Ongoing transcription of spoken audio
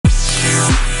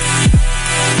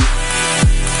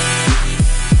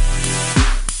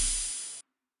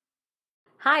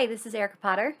Hi, this is Erica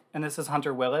Potter, And this is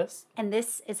Hunter Willis. and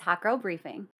this is Hot Girl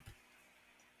Briefing.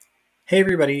 Hey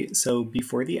everybody, so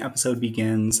before the episode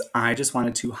begins, I just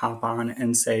wanted to hop on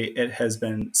and say it has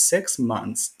been 6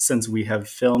 months since we have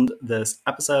filmed this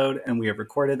episode and we have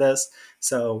recorded this.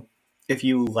 So if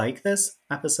you like this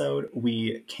episode,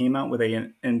 we came out with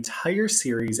an entire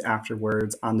series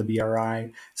afterwards on the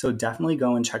BRI. So definitely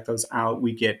go and check those out.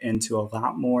 We get into a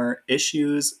lot more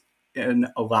issues in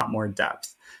a lot more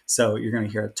depth. So you're going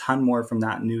to hear a ton more from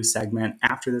that new segment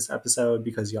after this episode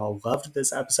because y'all loved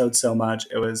this episode so much.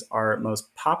 It was our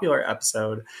most popular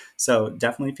episode. So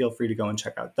definitely feel free to go and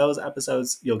check out those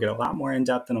episodes. You'll get a lot more in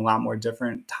depth and a lot more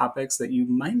different topics that you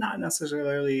might not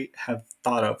necessarily have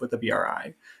thought of with the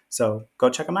BRI. So go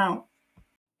check them out.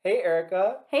 Hey,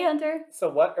 Erica. Hey, Hunter. So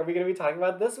what are we going to be talking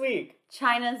about this week?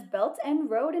 China's Belt and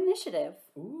Road Initiative.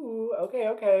 Ooh,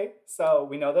 okay. So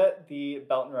we know that the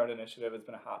Belt and Road Initiative has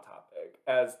been a hot topic.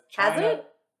 As China, Has it?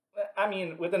 I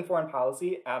mean, within foreign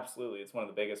policy, absolutely. It's one of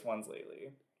the biggest ones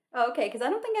lately. Oh, okay, because I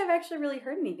don't think I've actually really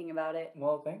heard anything about it.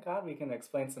 Well, thank God we can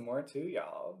explain some more to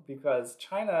y'all. Because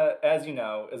China, as you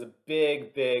know, is a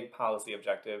big policy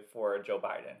objective for Joe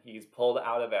Biden. He's pulled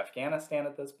out of Afghanistan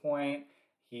at this point.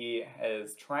 He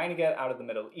is trying to get out of the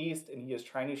Middle East, and he is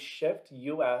trying to shift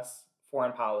U.S.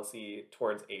 foreign policy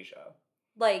towards Asia.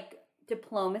 Like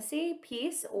diplomacy,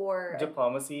 peace, or...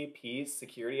 Diplomacy, peace,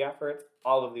 security efforts,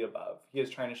 all of the above. He is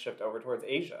trying to shift over towards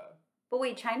Asia. But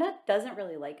wait, China doesn't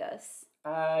really like us.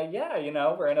 Yeah,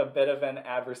 we're in a bit of an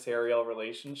adversarial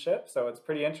relationship, so it's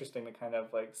pretty interesting to kind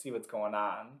of like see what's going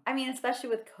on. I mean, especially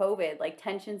with COVID, like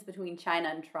tensions between China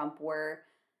and Trump were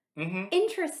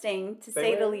interesting, to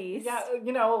say the least. Yeah, a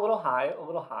little high,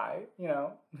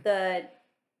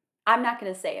 I'm not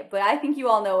going to say it, but I think you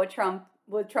all know what Trump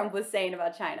was saying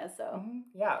about China, so.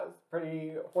 Yeah,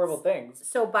 pretty horrible things.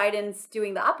 So Biden's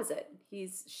doing the opposite.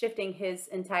 He's shifting his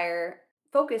entire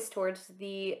focus towards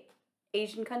the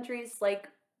Asian countries like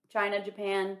China,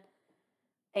 Japan,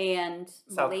 and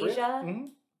South Malaysia. Korea.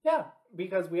 Yeah,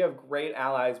 because we have great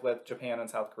allies with Japan and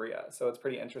South Korea. So it's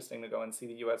pretty interesting to go and see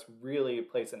the U.S. really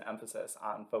place an emphasis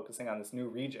on focusing on this new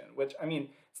region, which, I mean,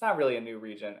 it's not really a new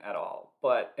region at all.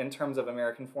 But in terms of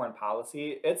American foreign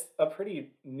policy, it's a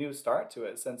pretty new start to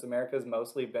it since America's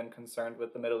mostly been concerned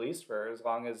with the Middle East for as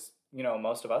long as,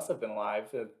 most of us have been alive,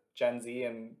 Gen Z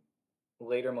and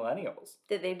later millennials.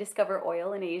 Did they discover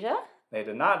oil in Asia? They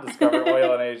did not discover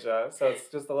oil in Asia, so it's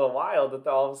just a little wild that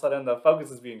all of a sudden the focus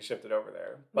is being shifted over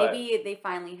there. But maybe they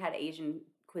finally had Asian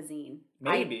cuisine.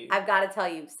 Maybe. I've got to tell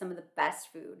you, some of the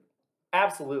best food.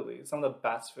 Absolutely, some of the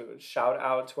best food. Shout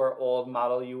out to our old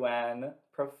Model UN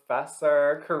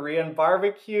professor, Korean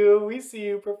barbecue. We see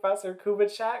you, Professor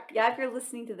Kubitschek. Yeah, if you're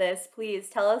listening to this, please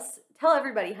tell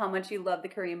everybody how much you love the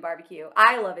Korean barbecue.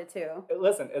 I love it too.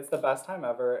 Listen, it's the best time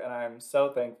ever, and I'm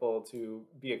so thankful to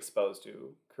be exposed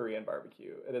to Korean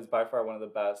barbecue. It is by far one of the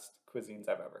best cuisines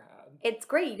I've ever had. It's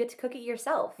great. You get to cook it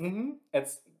yourself.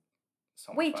 It's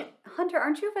so much fun. Hunter,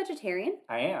 aren't you a vegetarian?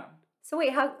 I am. So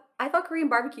wait, I thought Korean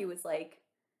barbecue was like...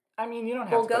 I mean, you don't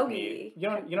have to cook meat. You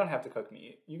don't have to cook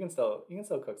meat. You can still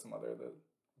cook some other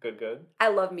good. I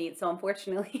love meat, so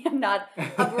unfortunately I'm not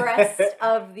abreast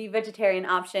of the vegetarian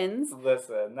options.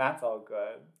 Listen, that's all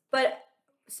good. But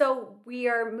so we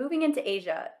are moving into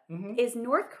Asia. Is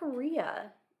North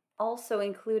Korea also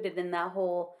included in that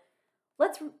whole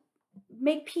let's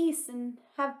make peace and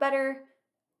have better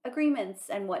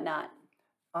agreements and whatnot?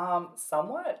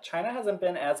 Somewhat. China hasn't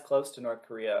been as close to North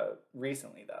Korea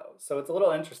recently, though. So it's a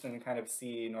little interesting to kind of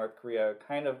see North Korea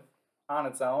kind of on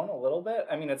its own a little bit.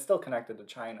 I mean, it's still connected to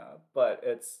China, but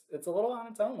it's a little on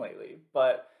its own lately.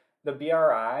 But the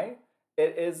BRI,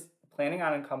 it is planning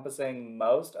on encompassing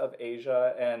most of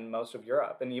Asia and most of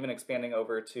Europe, and even expanding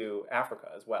over to Africa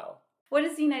as well. What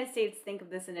does the United States think of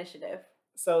this initiative?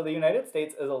 So the United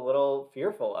States is a little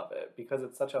fearful of it because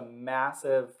it's such a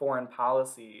massive foreign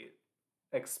policy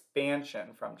expansion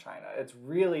from China. It's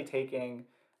really taking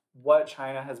what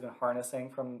China has been harnessing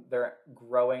from their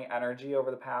growing energy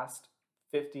over the past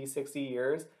 50, 60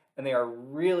 years, and they are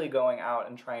really going out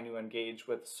and trying to engage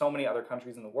with so many other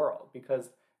countries in the world, because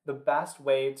the best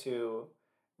way to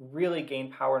really gain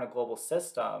power in a global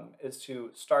system is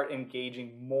to start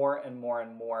engaging more and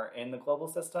more in the global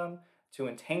system to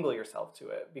entangle yourself to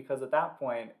it, because at that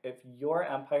point, if your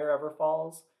empire ever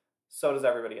falls, so does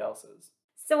everybody else's.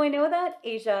 So I know that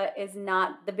Asia is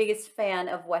not the biggest fan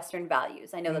of Western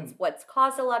values. I know that's what's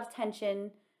caused a lot of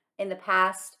tension in the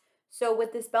past. So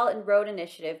with this Belt and Road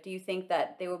Initiative, do you think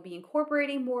that they will be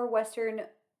incorporating more Western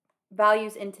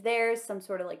values into theirs, some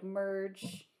sort of like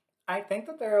merge? I think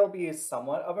that there will be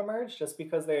somewhat of a merge just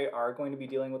because they are going to be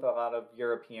dealing with a lot of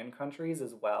European countries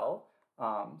as well.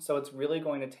 So it's really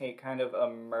going to take kind of a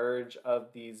merge of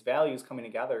these values coming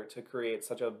together to create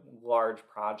such a large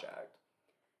project.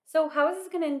 So how is this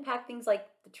going to impact things like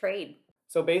the trade?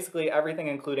 So basically everything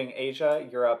including Asia,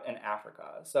 Europe, and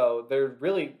Africa. So they're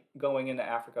really going into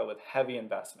Africa with heavy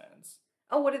investments.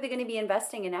 Oh, what are they going to be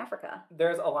investing in Africa?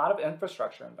 There's a lot of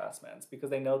infrastructure investments because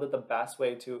they know that the best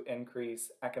way to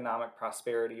increase economic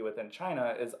prosperity within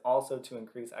China is also to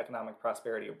increase economic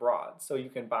prosperity abroad. So you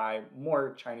can buy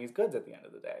more Chinese goods at the end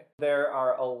of the day. There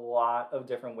are a lot of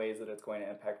different ways that it's going to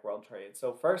impact world trade.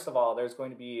 So first of all, there's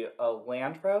going to be a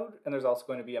land road and there's also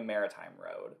going to be a maritime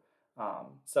road.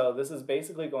 So this is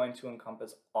basically going to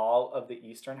encompass all of the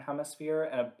Eastern Hemisphere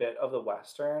and a bit of the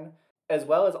Western, as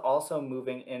well as also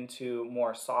moving into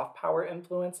more soft power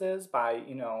influences by,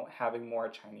 having more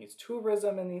Chinese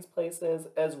tourism in these places,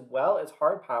 as well as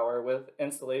hard power with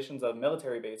installations of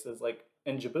military bases like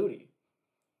in Djibouti.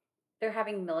 They're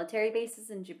having military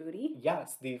bases in Djibouti?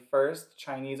 Yes, the first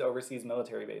Chinese overseas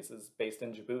military bases based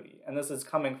in Djibouti. And this is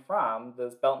coming from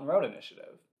this Belt and Road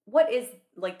Initiative. What is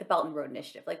like the Belt and Road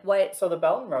Initiative? Like what? So the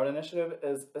Belt and Road Initiative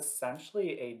is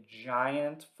essentially a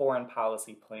giant foreign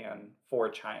policy plan for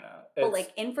China.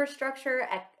 Like infrastructure,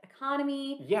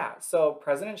 economy? Yeah, so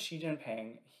President Xi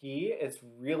Jinping, he is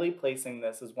really placing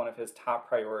this as one of his top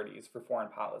priorities for foreign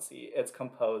policy. It's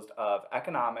composed of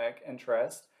economic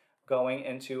interest, going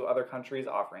into other countries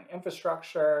offering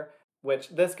infrastructure, which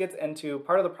this gets into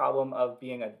part of the problem of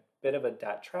being a bit of a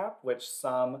debt trap, which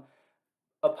some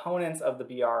opponents of the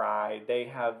BRI, they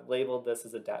have labeled this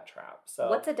as a debt trap. So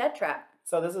what's a debt trap?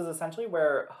 So this is essentially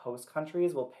where host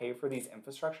countries will pay for these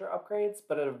infrastructure upgrades,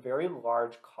 but at a very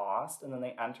large cost, and then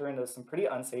they enter into some pretty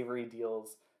unsavory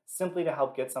deals simply to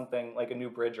help get something like a new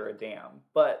bridge or a dam.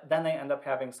 But then they end up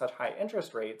having such high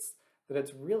interest rates that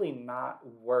it's really not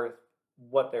worth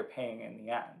what they're paying in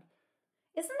the end.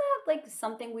 Isn't that like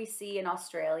something we see in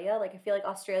Australia? Like I feel like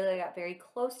Australia got very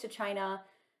close to China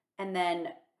and then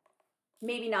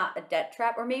maybe not a debt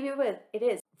trap, or maybe it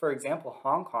is. For example,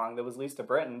 Hong Kong that was leased to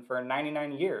Britain for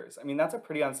 99 years. I mean, that's a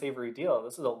pretty unsavory deal.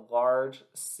 This is a large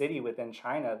city within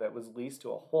China that was leased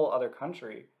to a whole other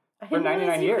country for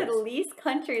 99 years. You could lease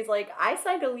countries. Like, I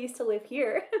signed a lease to live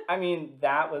here. I mean,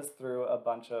 that was through a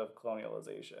bunch of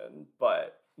colonialization.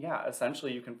 But yeah,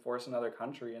 essentially you can force another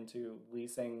country into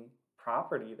leasing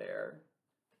property there,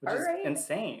 which is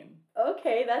insane.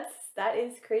 Okay, that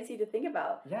is crazy to think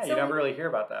about. Yeah, you never really hear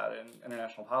about that in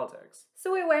international politics.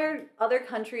 So wait, why aren't other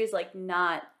countries like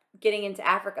not getting into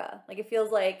Africa? Like it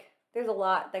feels like there's a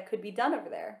lot that could be done over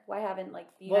there. Why haven't like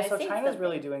the United States? Well, so China's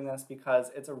really doing this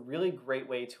because it's a really great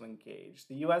way to engage.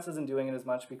 The US isn't doing it as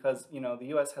much because, the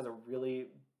US has a really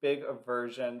big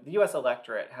aversion. The US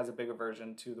electorate has a big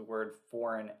aversion to the word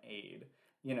foreign aid,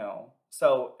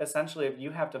 So essentially if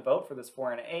you have to vote for this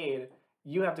foreign aid,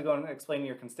 you have to go and explain to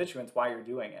your constituents why you're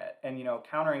doing it. And,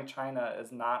 countering China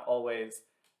is not always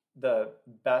the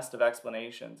best of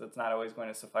explanations. It's not always going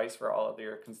to suffice for all of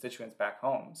your constituents back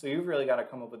home. So you've really got to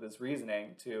come up with this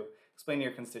reasoning to explain to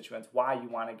your constituents why you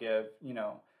want to give,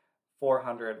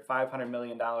 $500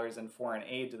 million in foreign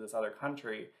aid to this other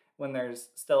country when there's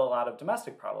still a lot of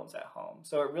domestic problems at home.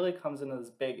 So it really comes into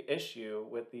this big issue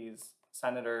with these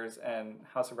senators and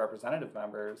House of Representative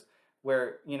members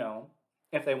where,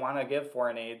 if they want to give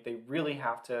foreign aid, they really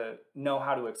have to know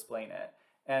how to explain it.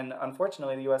 And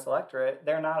unfortunately, the US electorate,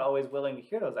 they're not always willing to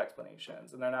hear those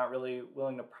explanations, and they're not really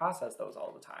willing to process those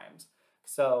all the times.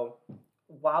 So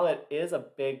while it is a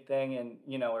big thing and,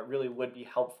 it really would be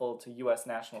helpful to US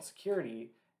national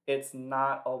security, it's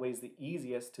not always the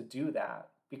easiest to do that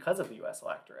because of the US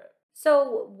electorate.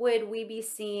 So would we be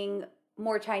seeing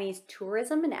more Chinese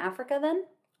tourism in Africa then?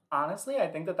 Honestly, I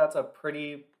think that that's a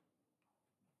pretty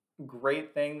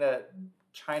great thing that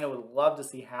China would love to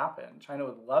see happen. China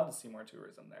would love to see more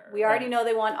tourism there. We already know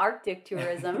they want Arctic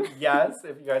tourism. Yes,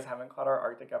 if you guys haven't caught our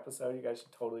Arctic episode, you guys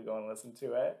should totally go and listen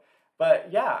to it. But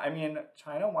yeah, I mean,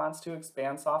 China wants to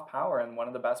expand soft power, and one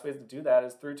of the best ways to do that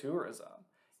is through tourism.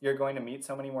 You're going to meet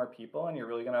so many more people, and you're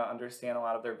really going to understand a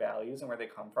lot of their values and where they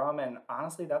come from. And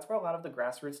honestly, that's where a lot of the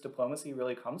grassroots diplomacy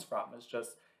really comes from, is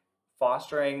just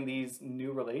fostering these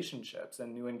new relationships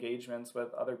and new engagements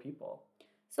with other people.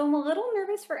 So I'm a little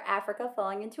nervous for Africa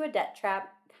falling into a debt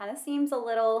trap. Kind of seems a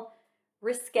little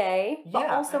risque, but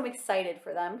also I'm excited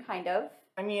for them, kind of.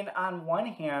 I mean, on one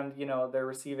hand, they're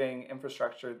receiving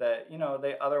infrastructure that,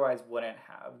 they otherwise wouldn't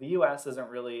have. The U.S. isn't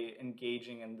really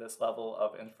engaging in this level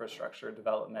of infrastructure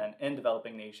development in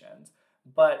developing nations,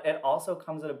 but it also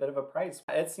comes at a bit of a price.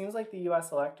 It seems like the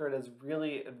U.S. electorate is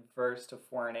really adverse to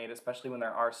foreign aid, especially when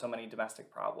there are so many domestic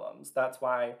problems. That's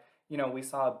why we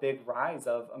saw a big rise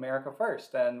of America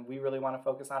First, and we really want to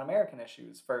focus on American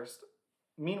issues first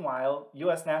Meanwhile,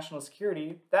 U.S. national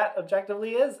security, that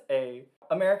objectively is a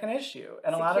American issue.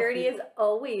 And Security is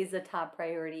always a top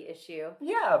priority issue.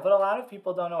 Yeah, but a lot of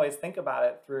people don't always think about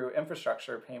it through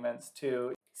infrastructure payments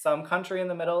to some country in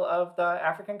the middle of the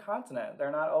African continent.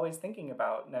 They're not always thinking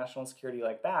about national security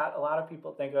like that. A lot of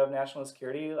people think of national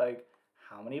security like,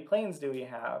 how many planes do we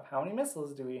have? How many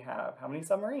missiles do we have? How many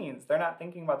submarines? They're not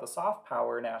thinking about the soft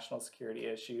power national security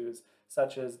issues,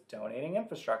 such as donating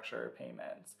infrastructure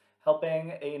payments,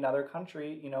 helping another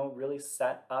country, really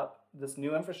set up this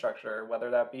new infrastructure, whether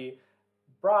that be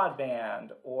broadband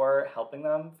or helping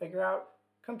them figure out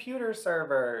computer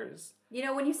servers.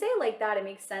 When you say it like that, it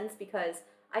makes sense because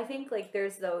I think like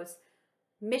there's those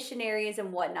missionaries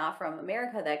and whatnot from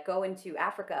America that go into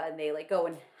Africa and they like go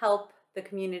and help the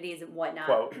communities and whatnot.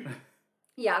 Quote.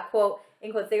 Yeah, quote,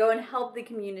 in quotes. They go and help the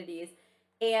communities.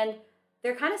 And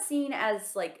they're kind of seen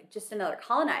as like just another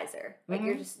colonizer. Like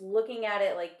you're just looking at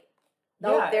it like,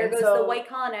 oh, there goes the white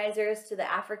colonizers to the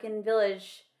African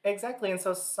village. Exactly. And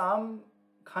so some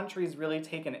countries really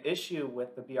take an issue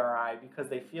with the BRI because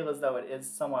they feel as though it is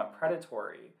somewhat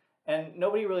predatory. And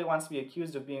nobody really wants to be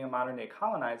accused of being a modern day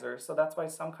colonizer. So that's why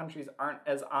some countries aren't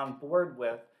as on board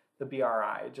with the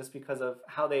BRI, just because of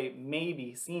how they may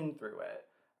be seen through it.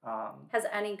 Has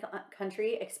any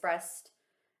country expressed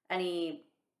any,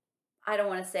 I don't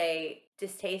want to say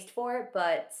distaste for it,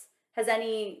 but has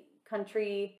any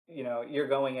country... You're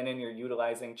going in and you're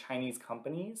utilizing Chinese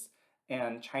companies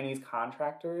and Chinese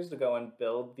contractors to go and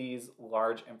build these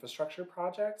large infrastructure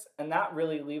projects. And that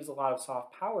really leaves a lot of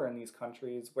soft power in these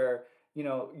countries where,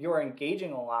 you're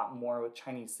engaging a lot more with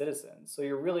Chinese citizens. So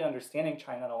you're really understanding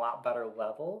China at a lot better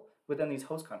level within these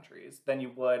host countries than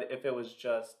you would if it was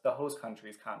just the host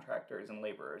country's contractors and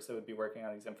laborers that would be working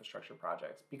on these infrastructure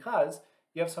projects, because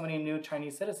you have so many new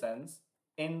Chinese citizens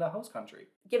in the host country.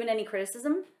 Given any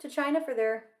criticism to China for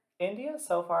their... India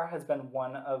so far has been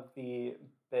one of the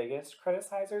biggest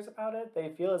criticizers about it. They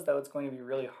feel as though it's going to be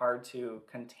really hard to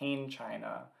contain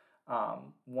China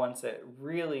once it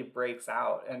really breaks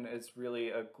out and is really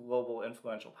a global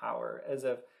influential power, as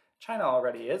if China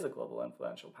already is a global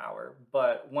influential power.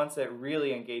 But once it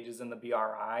really engages in the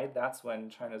BRI, that's when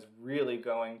China's really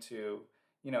going to,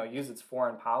 use its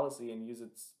foreign policy and use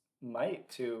its might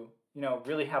to,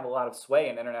 really have a lot of sway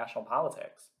in international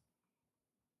politics.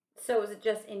 So is it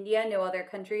just India? No other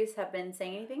countries have been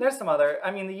saying anything? There's some other,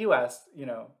 the U.S.,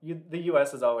 the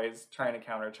U.S. is always trying to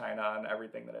counter China on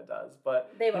everything that it does.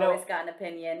 But they've always got an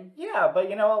opinion. Yeah,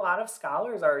 but, a lot of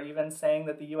scholars are even saying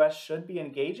that the U.S. should be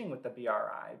engaging with the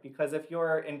BRI, because if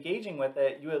you're engaging with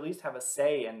it, you at least have a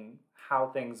say in how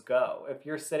things go. If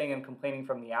you're sitting and complaining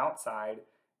from the outside,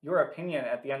 your opinion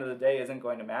at the end of the day isn't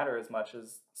going to matter as much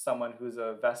as someone who's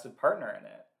a vested partner in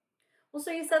it. Well, so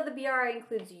you said the BRI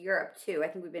includes Europe, too. I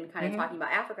think we've been kind of talking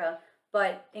about Africa,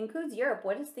 but includes Europe.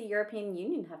 What does the European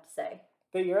Union have to say?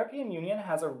 The European Union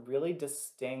has a really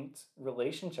distinct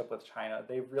relationship with China.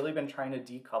 They've really been trying to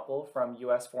decouple from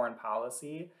U.S. foreign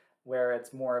policy, where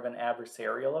it's more of an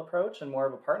adversarial approach and more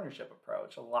of a partnership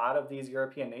approach. A lot of these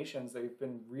European nations, they've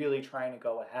been really trying to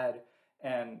go ahead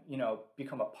and,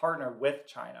 become a partner with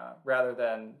China rather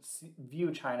than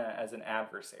view China as an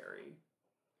adversary.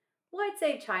 Well, I'd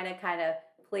say China kind of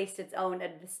placed its own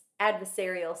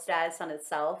adversarial status on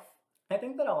itself. I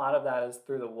think that a lot of that is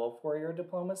through the wolf warrior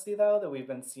diplomacy, though, that we've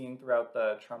been seeing throughout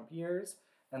the Trump years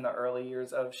and the early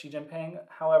years of Xi Jinping.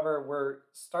 However, we're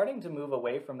starting to move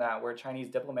away from that, where Chinese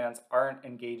diplomats aren't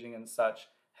engaging in such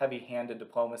heavy-handed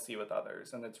diplomacy with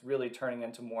others, and it's really turning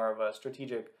into more of a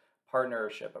strategic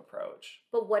partnership approach.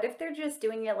 But what if they're just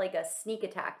doing it like a sneak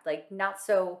attack, like not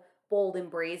so bold and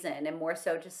brazen, and more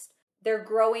so just their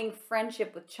growing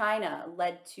friendship with China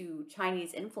led to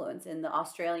Chinese influence in the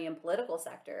Australian political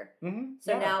sector.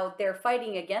 So now they're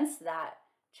fighting against that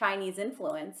Chinese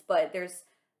influence, but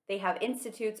they have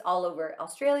institutes all over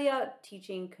Australia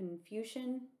teaching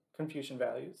Confucian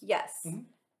values. Yes.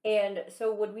 And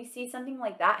so would we see something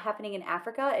like that happening in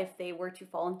Africa if they were to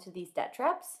fall into these debt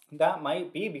traps? That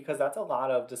might be, because that's a lot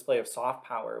of display of soft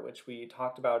power, which we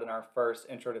talked about in our first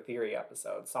Intro to Theory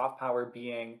episode. Soft power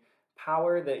being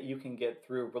power that you can get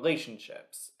through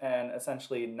relationships and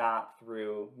essentially not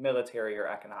through military or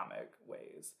economic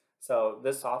ways. So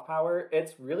this soft power,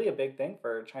 it's really a big thing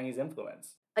for Chinese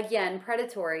influence. Again,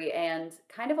 predatory and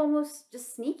kind of almost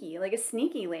just sneaky, like a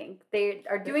sneaky link. They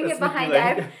are doing it behind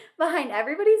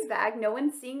everybody's back. No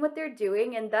one's seeing what they're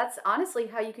doing, and that's honestly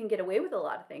how you can get away with a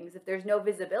lot of things if there's no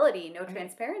visibility, no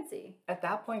transparency. At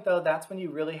that point, though, that's when you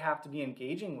really have to be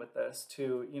engaging with this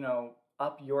to,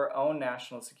 up your own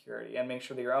national security and make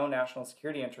sure that your own national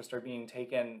security interests are being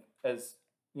taken as,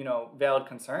 valid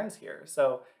concerns here.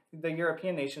 So the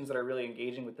European nations that are really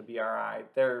engaging with the BRI,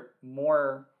 they're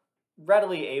more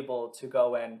readily able to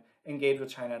go and engage with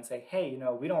China and say, hey,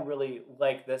 we don't really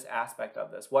like this aspect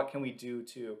of this. What can we do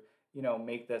to,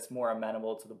 make this more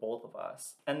amenable to the both of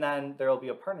us? And then there will be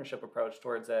a partnership approach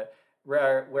towards it,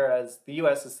 whereas the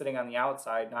US is sitting on the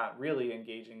outside, not really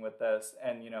engaging with this.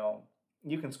 And,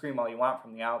 you can scream all you want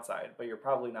from the outside, but you're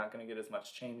probably not going to get as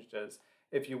much changed as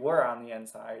if you were on the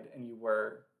inside and you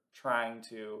were trying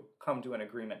to come to an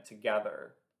agreement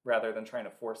together rather than trying to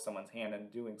force someone's hand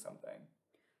into doing something.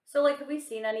 So, like, have we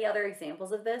seen any other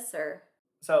examples of this, or?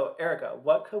 So, Erica,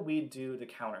 what could we do to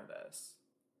counter this?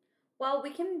 Well,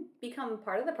 we can become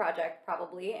part of the project,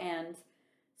 probably, and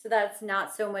so that's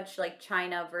not so much like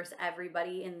China versus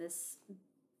everybody in this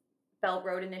Belt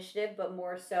Road Initiative, but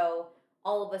more so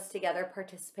all of us together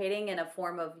participating in a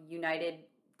form of united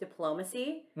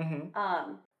diplomacy.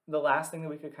 The last thing that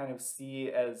we could kind of see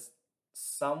as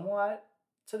somewhat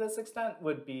to this extent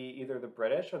would be either the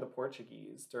British or the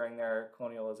Portuguese during their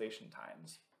colonialization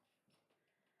times.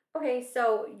 Okay,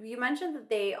 so you mentioned that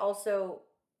they also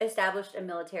established a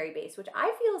military base, which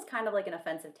I feel is kind of like an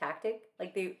offensive tactic.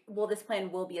 Like this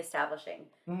plan will be establishing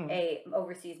a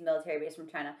overseas military base from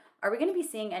China. Are we going to be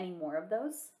seeing any more of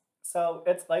those? So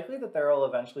it's likely that there will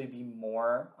eventually be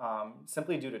more,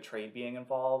 simply due to trade being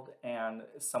involved and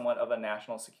somewhat of a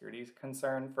national security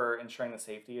concern for ensuring the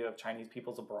safety of Chinese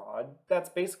peoples abroad. That's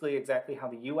basically exactly how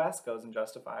the US goes and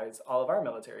justifies all of our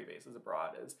military bases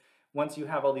abroad, is once you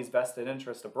have all these vested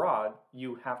interests abroad,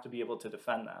 you have to be able to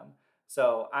defend them.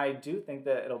 So I do think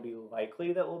that it'll be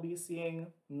likely that we'll be seeing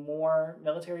more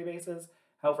military bases.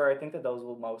 However, I think that those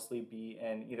will mostly be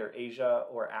in either Asia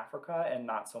or Africa and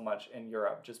not so much in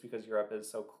Europe, just because Europe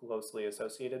is so closely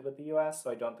associated with the US.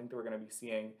 So I don't think that we're going to be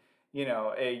seeing,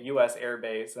 a US air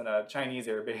base and a Chinese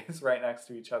air base right next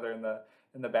to each other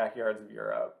in the backyards of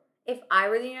Europe. If I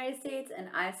were the United States and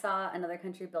I saw another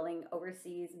country building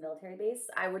overseas military base,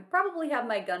 I would probably have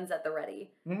my guns at the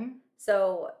ready.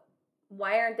 So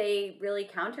why aren't they really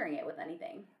countering it with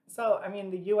anything? So, I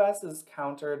mean, the US is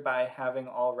countered by having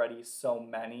already so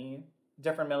many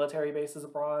different military bases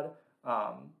abroad.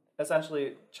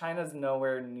 Essentially, China's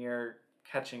nowhere near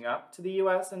catching up to the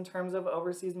US in terms of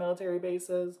overseas military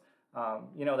bases.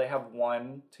 They have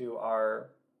one to our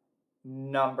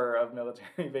number of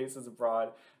military bases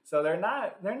abroad. So they're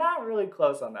not really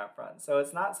close on that front. So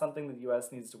it's not something the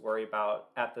US needs to worry about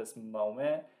at this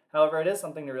moment. However, it is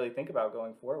something to really think about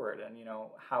going forward. And,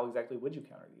 how exactly would you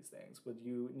counter these things? Would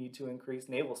you need to increase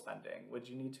naval spending? Would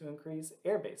you need to increase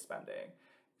air-based spending?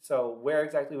 So where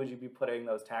exactly would you be putting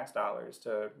those tax dollars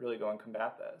to really go and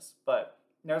combat this? But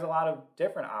there's a lot of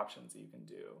different options that you can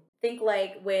do. Think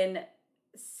like when...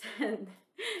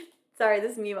 Sorry,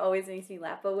 this meme always makes me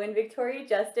laugh. But when Victoria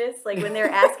Justice, like when they're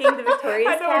asking the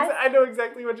Victoria's cast, I know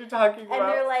exactly what you're talking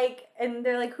about. And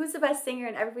they're like, who's the best singer?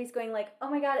 And everybody's going like, oh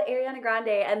my God, Ariana Grande.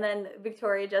 And then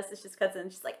Victoria Justice just cuts in.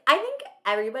 And she's like, I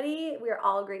think we're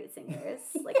all great singers.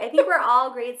 Like, I think we're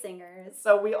all great singers.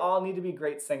 So we all need to be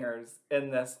great singers in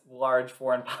this large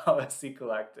foreign policy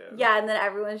collective. Yeah, and then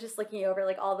everyone's just looking over,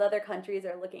 like all the other countries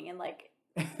are looking and like,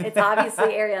 it's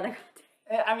obviously Ariana Grande.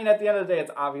 I mean, at the end of the day,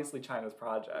 it's obviously China's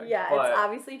project. Yeah, it's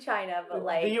obviously China, but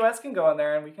like... The U.S. can go in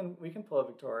there and we can pull a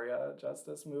Victoria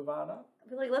Justice move on up.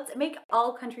 But like, let's make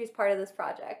all countries part of this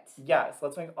project. Yes,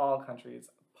 let's make all countries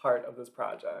part of this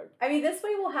project. I mean, this way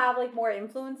we'll have like more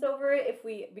influence over it if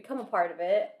we become a part of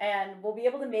it, and we'll be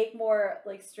able to make more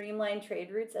like streamlined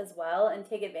trade routes as well and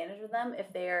take advantage of them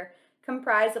if they're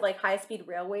comprised of like high-speed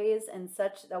railways and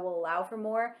such that will allow for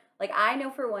more. Like, I know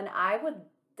for one, I would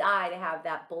die to have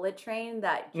that bullet train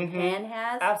that Japan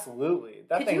has. Absolutely.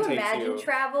 Could you imagine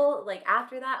travel like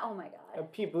after that? Oh my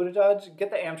God. Pete Buttigieg, get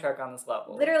the Amtrak on this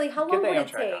level. Literally, how long would it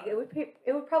take?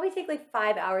 It would probably take like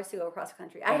 5 hours to go across the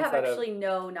country. I have actually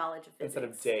no knowledge of physics. Instead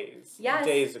of days. Yes.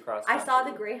 Days across the country. I saw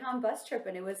the Greyhound bus trip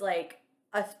and it was like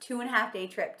a 2.5 day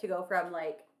trip to go from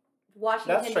like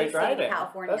Washington, D.C. to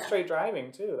California. That's straight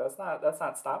driving too. That's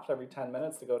not stops every 10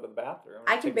 minutes to go to the bathroom.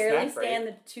 I can barely stand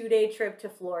the 2-day trip to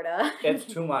Florida. It's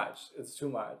too much.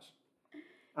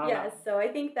 Yes, so I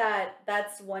think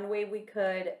that's one way we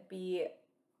could be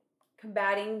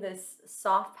combating this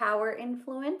soft power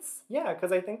influence. Yeah,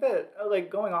 because I think that, like,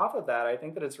 going off of that, I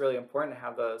think that it's really important to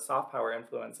have the soft power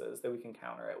influences that we can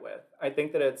counter it with. I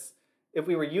think that if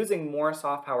we were using more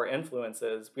soft power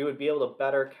influences, we would be able to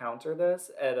better counter this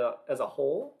as a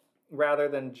whole, rather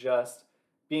than just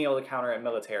being able to counter it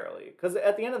militarily. Because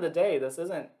at the end of the day, this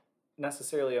isn't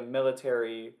necessarily a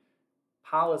military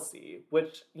policy,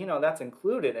 which, that's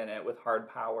included in it with hard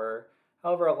power.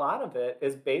 However, a lot of it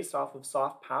is based off of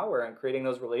soft power and creating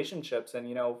those relationships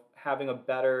and, having a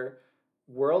better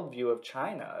worldview of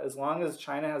China. As long as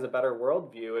China has a better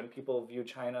worldview and people view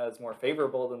China as more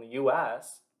favorable than the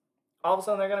US, all of a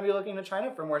sudden they're going to be looking to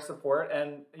China for more support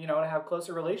and, to have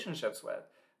closer relationships with.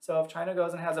 So if China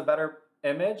goes and has a better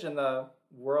image in the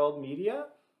world media,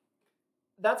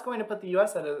 that's going to put the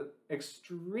US at an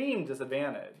extreme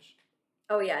disadvantage.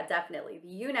 Oh yeah, definitely. The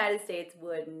United States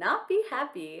would not be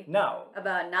happy No.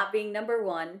 about not being number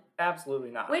one.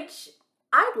 Absolutely not. Which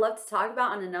I'd love to talk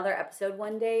about on another episode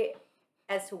one day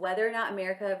as to whether or not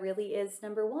America really is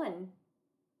number one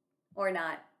or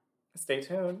not. Stay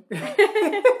tuned.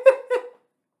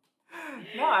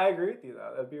 No, I agree with you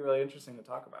though. That'd be really interesting to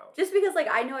talk about. Just because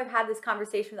I know I've had this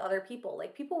conversation with other people.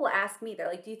 People will ask me, they're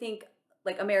like, do you think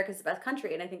America's the best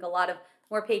country? And I think a lot of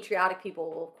more patriotic people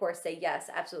will of course say yes,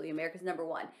 absolutely, America's number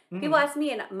one. People ask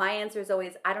me and my answer is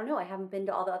always, I don't know, I haven't been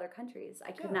to all the other countries.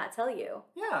 I could not tell you.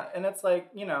 Yeah, and it's a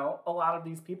lot of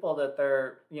these people that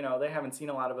they're, they haven't seen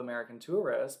a lot of American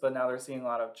tourists, but now they're seeing a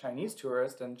lot of Chinese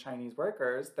tourists and Chinese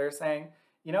workers. They're saying,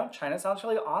 China sounds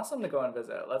really awesome to go and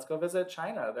visit. Let's go visit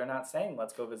China. They're not saying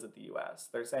let's go visit the US.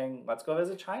 They're saying let's go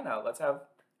visit China. Let's have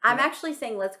I'm actually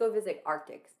saying let's go visit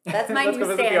Arctic. That's my let's new go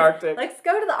visit stance. the Arctic. Let's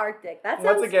go to the Arctic. That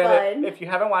sounds Once again, fun. if you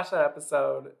haven't watched that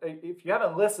episode, if you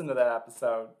haven't listened to that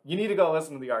episode, you need to go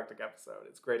listen to the Arctic episode.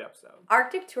 It's a great episode.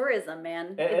 Arctic tourism,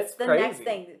 man. It's the crazy. next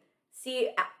thing.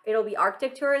 See, it'll be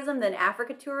Arctic tourism, then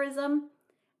Africa tourism,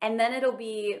 and then it'll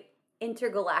be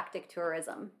intergalactic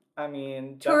tourism. I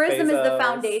mean, tourism is the Bezos.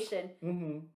 Foundation.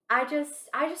 Mm-hmm. I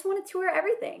just want to tour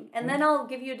everything, and then I'll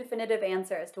give you a definitive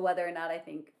answer as to whether or not I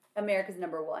think America's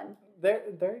number one. There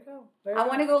you go. I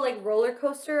want to go roller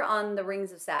coaster on the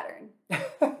rings of Saturn.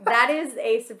 That is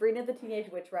a Sabrina the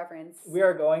Teenage Witch reference. We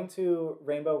are going to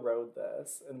Rainbow Road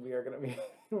this, and we're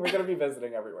gonna be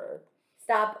visiting everywhere.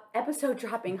 Stop episode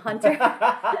dropping, Hunter.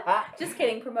 Just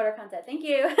kidding. Promote our content. Thank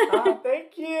you.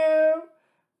 Thank you.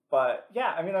 But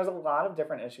yeah, I mean, there's a lot of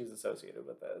different issues associated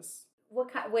with this.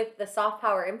 What kind, with the soft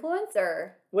power influence,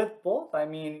 or with both? I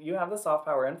mean, you have the soft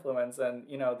power influence, and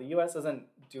the U.S. isn't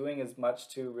doing as much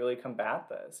to really combat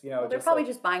this. well, they're probably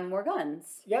just buying more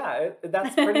guns. Yeah,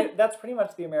 that's pretty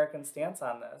much the American stance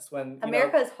on this. When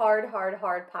America is hard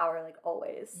power, like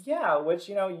always. Yeah, which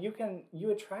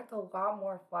you attract a lot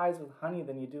more flies with honey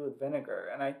than you do with vinegar,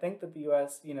 and I think that the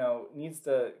U.S. needs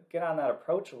to get on that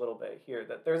approach a little bit here.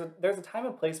 That there's a time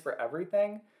and place for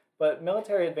everything. But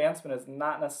military advancement is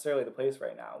not necessarily the place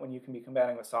right now when you can be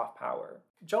combating with soft power.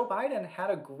 Joe Biden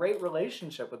had a great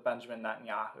relationship with Benjamin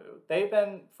Netanyahu. They've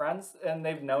been friends and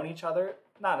they've known each other,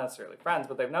 not necessarily friends,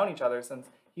 but they've known each other since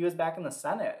he was back in the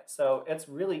Senate. So it's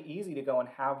really easy to go and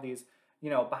have these,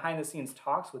 behind the scenes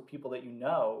talks with people that you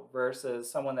know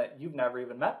versus someone that you've never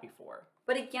even met before.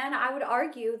 But again, I would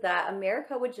argue that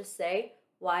America would just say,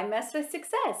 why mess with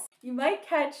success? You might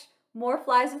catch more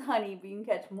flies with honey, but you can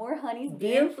catch more honeys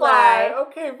being fly.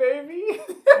 Okay, baby.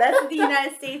 That's what the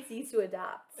United States needs to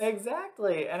adopt.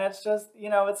 Exactly. And it's just,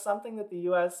 it's something that the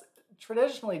U.S.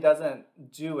 traditionally doesn't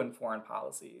do in foreign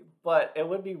policy. But it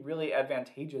would be really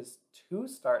advantageous to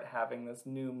start having this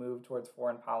new move towards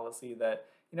foreign policy that,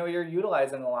 you're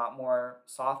utilizing a lot more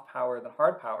soft power than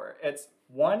hard power. It's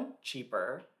one,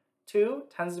 cheaper. Two,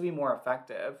 tends to be more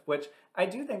effective, which I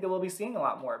do think that we'll be seeing a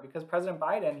lot more because President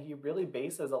Biden, he really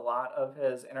bases a lot of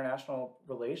his international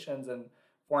relations and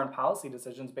foreign policy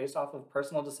decisions based off of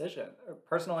personal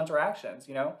interactions,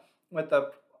 with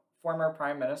the former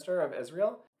prime minister of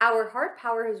Israel. Our hard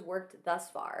power has worked thus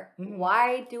far. Mm-hmm.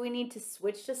 Why do we need to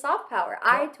switch to soft power?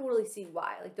 I totally see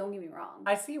why. Don't get me wrong.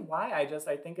 I see why.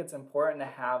 I think it's important to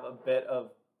have a bit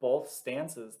of both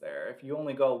stances there. If you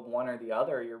only go one or the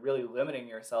other, you're really limiting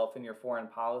yourself in your foreign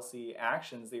policy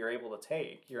actions that you're able to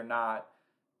take. You're not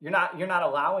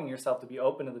allowing yourself to be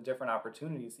open to the different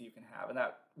opportunities that you can have, and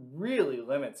that really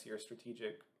limits your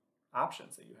strategic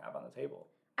options that you have on the table.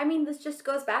 I mean, this just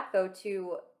goes back though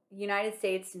to United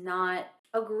States not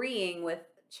agreeing with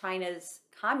China's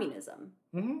communism.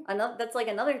 Mm-hmm. That's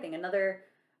another thing, another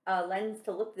lens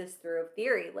to look this through of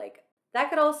theory. That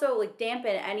could also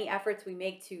dampen any efforts we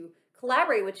make to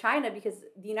collaborate with China because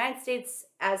the United States,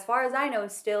 as far as I know,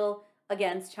 is still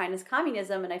against China's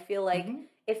communism. And I feel like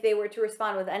if they were to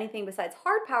respond with anything besides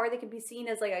hard power, they could be seen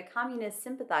as a communist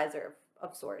sympathizer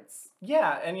of sorts.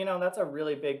 Yeah, and that's a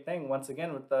really big thing once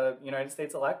again with the United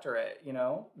States electorate.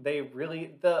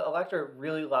 The electorate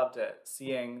really loved it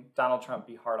seeing Donald Trump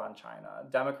be hard on China.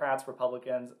 Democrats,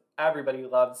 Republicans, everybody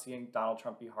loved seeing Donald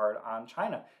Trump be hard on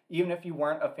China. Even if you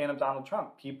weren't a fan of Donald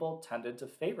Trump, people tended to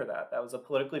favor that. That was a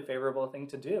politically favorable thing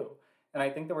to do. And I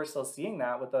think that we're still seeing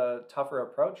that with a tougher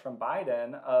approach from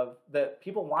Biden of that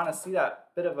people want to see that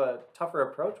bit of a tougher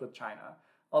approach with China.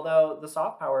 Although the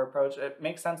soft power approach, it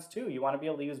makes sense too. You want to be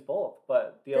able to use both,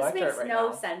 but the This electorate makes right no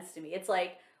now, sense to me. It's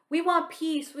like we want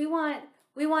peace. We want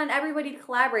everybody to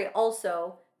collaborate.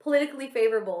 Also, politically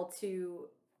favorable to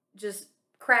just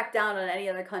crack down on any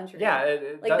other country. yeah,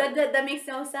 like that makes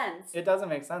no sense. it doesn't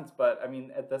make sense. But I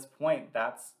mean, at this point,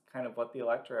 that's kind of what the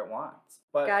electorate wants.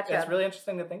 But Gotcha. it's really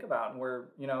interesting to think about, and we're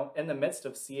in the midst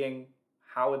of seeing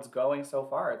how it's going so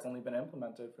far. It's only been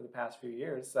implemented for the past few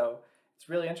years, so it's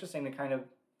really interesting to kind of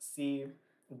see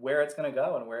where it's going to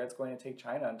go and where it's going to take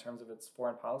China in terms of its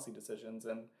foreign policy decisions,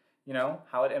 and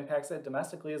how it impacts it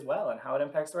domestically as well, and how it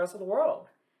impacts the rest of the world.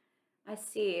 I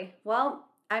see. Well,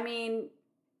 I mean,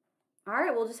 all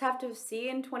right, we'll just have to see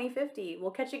in 2050.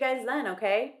 We'll catch you guys then,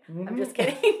 okay? I'm just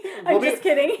kidding. I'm just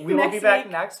kidding. We will be back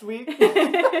next week.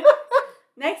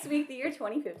 Next week, the year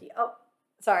 2050. Oh,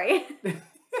 sorry.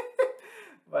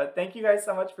 But thank you guys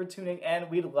so much for tuning in.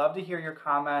 We'd love to hear your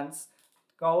comments.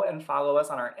 Go and follow us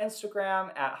on our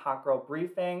Instagram at Hot Girl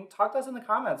Briefing. Talk to us in the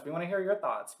comments. We want to hear your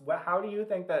thoughts. How do you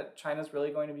think that China's really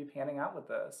going to be panning out with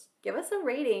this? Give us a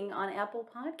rating on Apple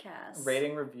Podcasts.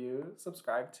 Rating, review,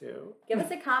 subscribe to. Give us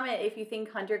a comment if you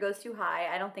think Hunter goes too high.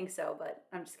 I don't think so, but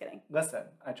I'm just kidding. Listen,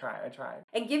 I try.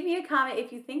 And give me a comment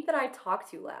if you think that I talk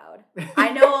too loud.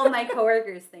 I know all my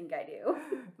coworkers think I do.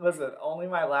 Listen, only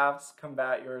my laughs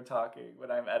combat your talking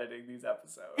when I'm editing these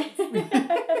episodes.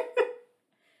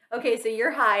 Okay, so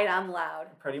you're high and I'm loud.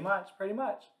 Pretty much.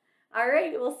 All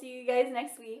right, we'll see you guys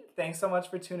next week. Thanks so much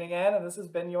for tuning in, and this has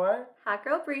been your Hot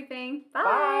Girl Briefing. Bye.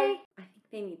 Bye. I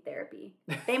think they need therapy.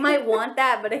 They might want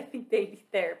that, but I think they need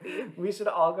therapy. We should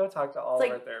all go talk to all of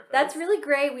our therapists. That's really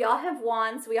great. We all have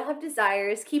wants. We all have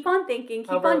desires. Keep on thinking.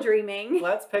 Keep on dreaming.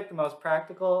 Let's pick the most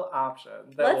practical option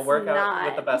that will work out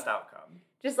with the best outcome.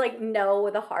 Just no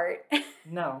with a heart.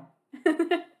 No.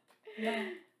 No.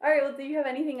 All right, well, do you have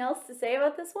anything else to say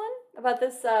about this one? About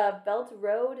this Belt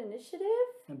Road Initiative?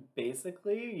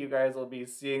 Basically, you guys will be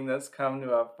seeing this come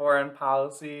to a foreign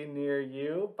policy near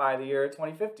you by the year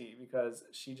 2050, because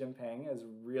Xi Jinping is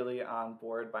really on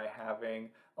board by having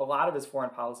a lot of his foreign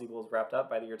policy goals wrapped up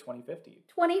by the year 2050.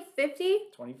 2050?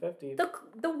 2050.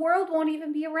 The world won't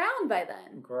even be around by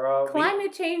then. Girl,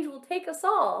 climate change will take us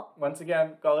all. Once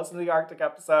again, go listen to the Arctic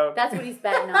episode. That's what he's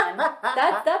betting on.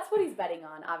 That's what he's betting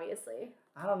on, obviously.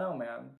 I don't know, man.